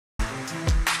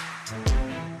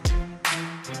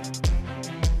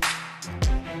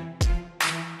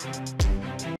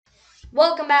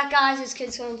Welcome back, guys. It's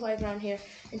Kids Going Playground here,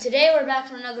 and today we're back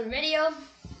for another video.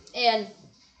 And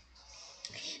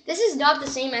this is not the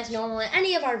same as normally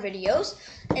any of our videos.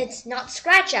 It's not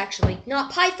Scratch, actually,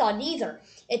 not Python either.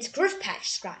 It's Griffpatch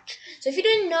Scratch. So if you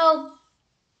didn't know,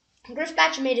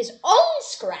 Griffpatch made his own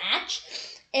Scratch,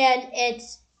 and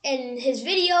it's in his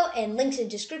video and links in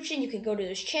the description. You can go to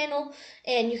his channel,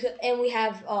 and we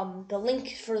have the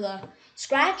link for the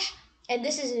Scratch. And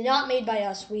this is not made by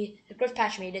us.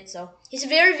 Griffpatch made it, so he's a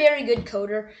very, very good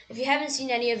coder. If you haven't seen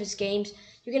any of his games,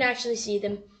 you can actually see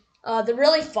them. They're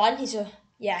really fun. He's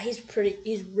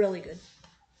really good.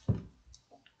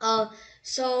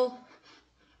 So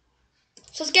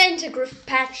let's get into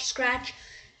Griffpatch Scratch.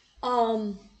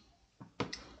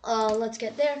 Let's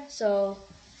get there.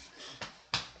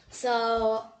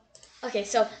 Okay,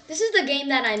 so this is the game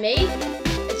that I made.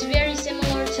 It's very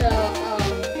similar to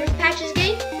Griffpatch's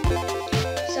game.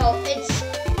 So it's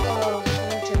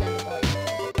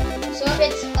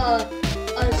it's a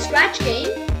Scratch game.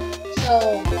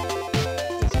 So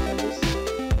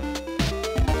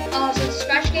it's a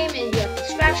Scratch game, and you have the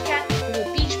Scratch Cat, there's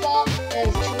a beach ball, and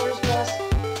there's a tourist bus.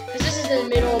 Because this is in the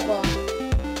middle of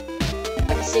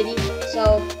a city.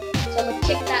 So I'm gonna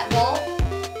kick that ball.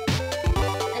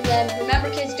 And then remember,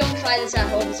 kids, don't try this at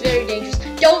home. It's very dangerous.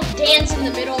 Don't dance in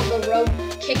the middle of the road,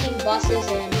 kicking buses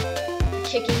and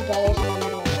kicking balls in the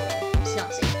middle of the road. It's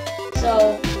not safe.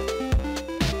 So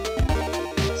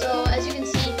as you can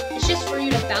see, it's just for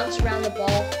you to bounce around the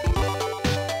ball.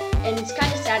 And it's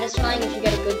kind of satisfying if you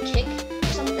get a good kick or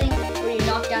something, or you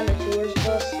knock down the tourist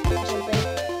bus or something.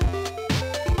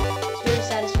 It's very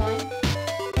satisfying.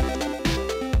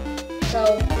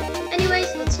 So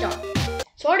anyways, let's start.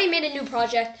 So I already made a new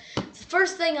project. The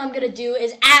first thing I'm going to do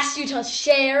is ask you to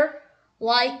share,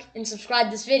 like, and subscribe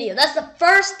this video. That's the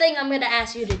first thing I'm going to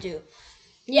ask you to do.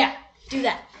 Yeah, do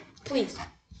that, please.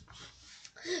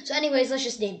 So anyways, let's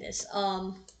just name this.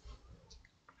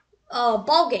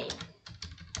 Ball game.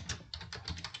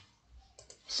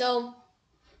 So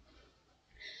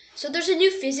there's a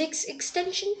new physics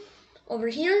extension over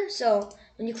here. So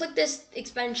when you click this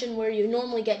expansion where you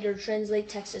normally get your translate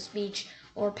text to speech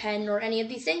or pen or any of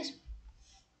these things,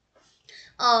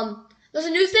 there's a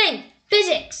new thing,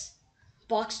 physics.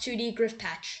 Box 2D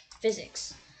Griffpatch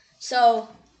physics. So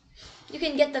you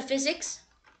can get the physics,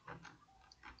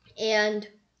 and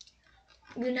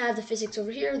you're gonna have the physics over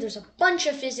here. There's a bunch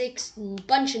of physics and a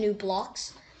bunch of new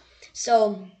blocks.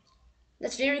 So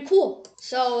that's very cool.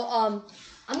 So I'm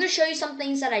gonna show you some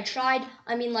things that I tried.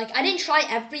 I mean, like, I didn't try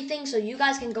everything, so you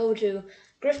guys can go to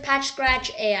Griffpatch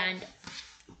Scratch and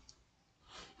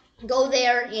go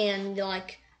there and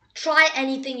like try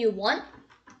anything you want.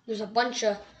 There's a bunch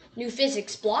of new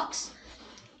physics blocks,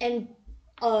 and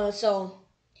so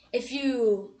if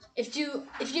you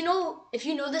know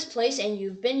this place and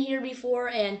you've been here before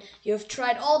and you've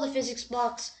tried all the physics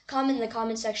blocks, comment in the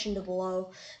comment section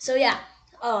below. So yeah,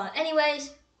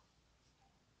 anyways,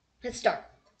 let's start.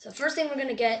 So the first thing we're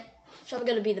gonna get is probably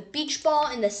gonna be the beach ball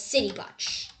and the city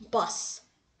bus.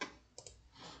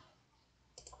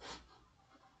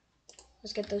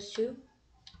 Let's get those two.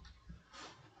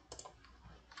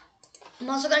 I'm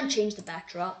also gonna change the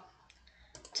backdrop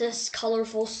to this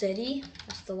colorful city.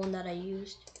 That's the one that I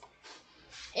used.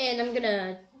 And I'm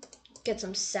gonna get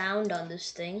some sound on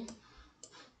this thing.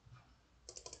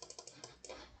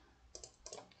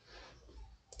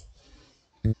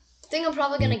 The thing I'm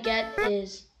probably gonna get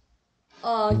is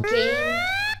the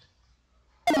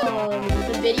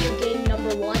video game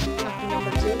number 1, not the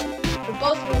number 2. They're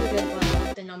both really good, but I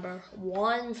like the number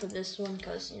 1 for this one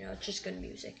because, you know, it's just good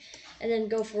music. And then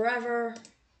go forever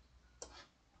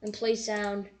and play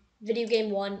sound, video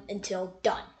game 1 until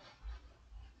done.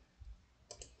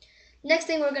 Next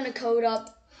thing we're going to code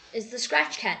up is the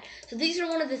Scratch Cat. So these are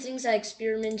one of the things I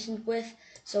experimented with.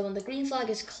 So when the green flag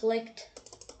is clicked,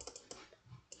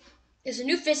 there's a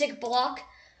new physics block.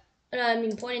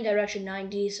 Pointing direction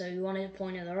 90, so you want to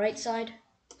point on the right side.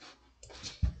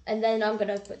 And then I'm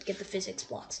going to get the physics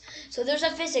blocks. So there's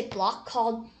a physics block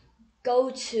called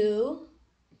go to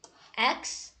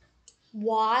X,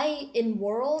 Y in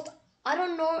world. I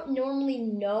don't normally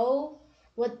know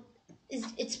what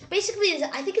it's basically.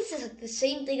 I think it's the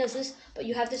same thing as this, but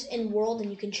you have this in world and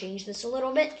you can change this a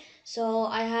little bit. So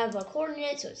I have a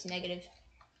coordinate, so it's negative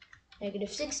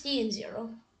 60 and 0.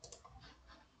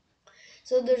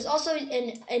 So there's also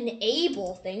an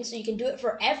enable thing, so you can do it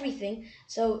for everything.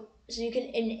 So you can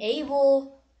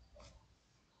enable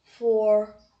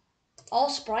for all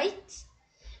sprites,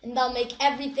 and that'll make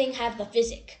everything have the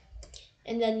physics.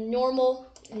 And then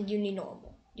normal and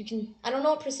uninormal. You can, I don't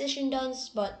know what precision does,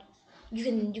 but you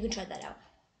can try that out.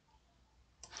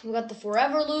 We got the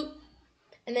forever loop,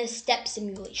 and then step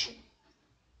simulation.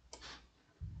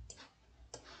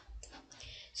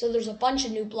 So there's a bunch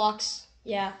of new blocks.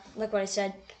 Yeah, like what I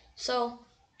said. So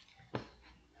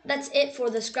that's it for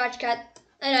the Scratchcat.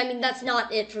 And I mean, that's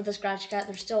not it for the Scratchcat.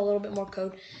 There's still a little bit more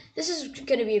code. This is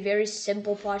going to be a very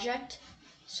simple project.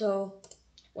 So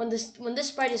when this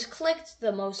sprite is clicked,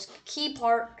 the most key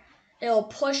part, it'll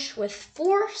push with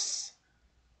force.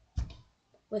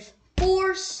 With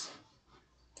force.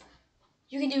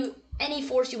 You can do any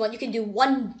force you want. You can do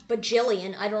 1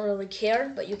 bajillion. I don't really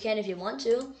care, but you can if you want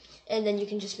to. And then you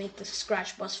can just make the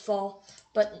scratch bus fall.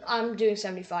 But I'm doing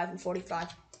 75 and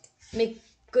 45. Make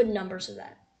good numbers of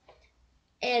that.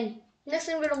 And next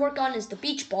thing we're going to work on is the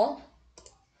beach ball.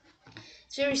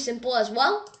 It's very simple as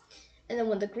well. And then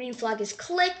when the green flag is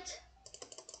clicked,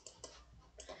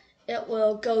 it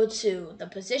will go to the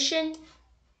position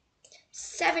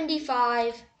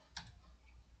 75,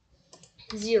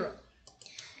 0.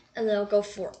 And then it'll go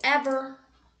forever.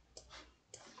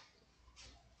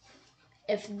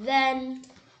 If then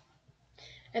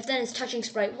it's touching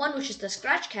sprite 1, which is the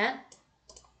Scratchcat,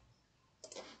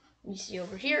 you see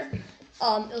over here,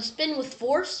 it'll spin with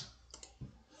force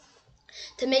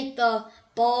to make the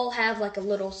ball have like a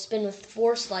little spin with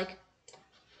force, like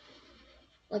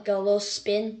a little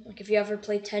spin. Like if you ever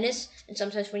play tennis, and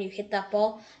sometimes when you hit that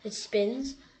ball, it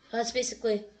spins. So that's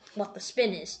basically what the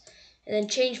spin is. And then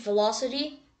change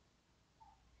velocity.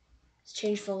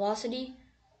 Change velocity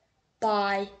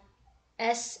by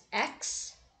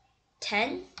SX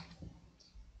 10,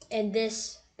 and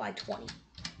this by 20.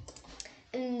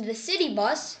 And the city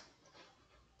bus,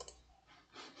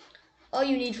 all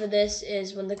you need for this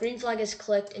is when the green flag is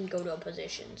clicked and go to a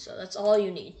position. So that's all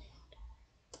you need.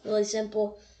 Really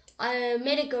simple. I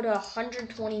made it go to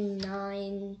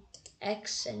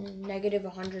 129x and negative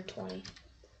 120y.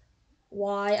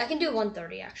 I can do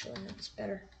 130 actually. That's a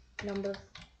better number.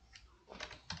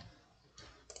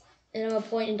 And I'm going to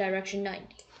point in direction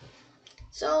 90.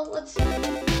 So let's see.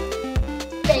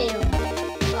 Bam!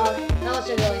 That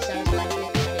wasn't really satisfying.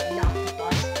 It knocked the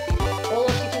bus. Oh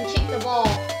look, you can kick the ball.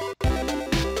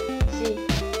 See?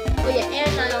 Oh yeah,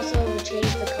 and I also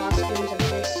changed the costumes of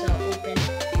this open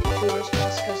tourist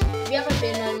bus, because if you ever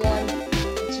been on one,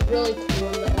 it's really cool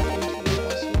in the open tourist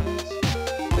bus ones.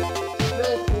 It's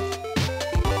really cool.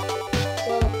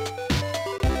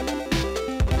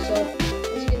 So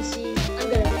as you can see, I'm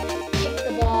gonna kick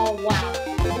the ball, wow,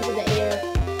 into the air,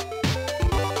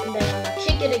 and then I'm gonna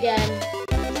kick it again,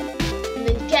 and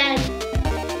then again,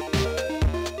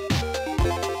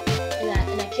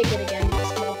 and I kick it again, a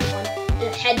small one, and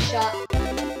a headshot,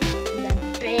 and then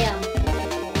bam, hit the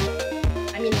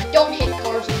ball. I mean, like, don't hit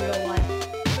cars in real life.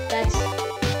 That's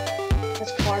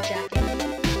carjacking.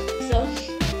 So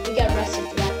you get arrested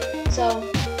for that. So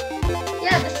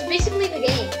yeah, this is basically the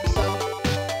game. So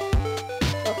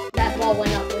look, that ball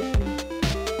went up with me.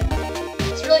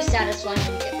 It's really satisfying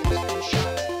when you get those good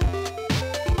shots.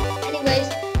 Anyways,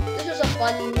 this was a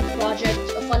fun project,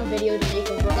 a fun video to make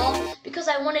overall, because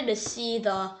I wanted to see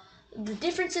the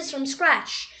differences from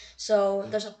scratch. So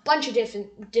there's a bunch of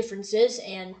differences,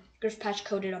 and Griffpatch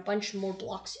coded a bunch more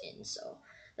blocks in, so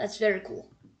that's very cool.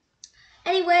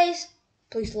 Anyways,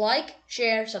 please like,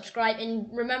 share, subscribe,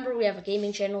 and remember we have a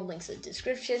gaming channel, links in the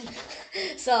description.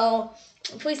 So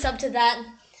please sub to that.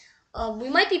 We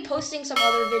might be posting some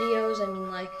other videos. I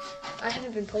mean, like, I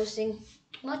haven't been posting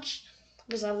much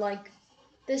because I like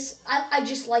this. I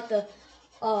just like the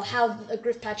how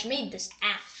Griffpatch made this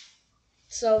app.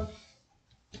 So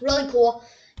really cool.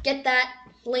 Get that,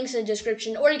 links in the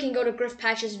description, or you can go to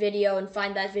Griffpatch's video and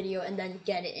find that video and then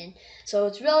get it in. So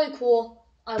it's really cool.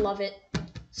 I love it.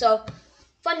 So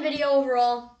fun video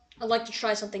overall. I'd like to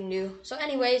try something new. So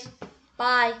anyways,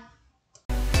 bye.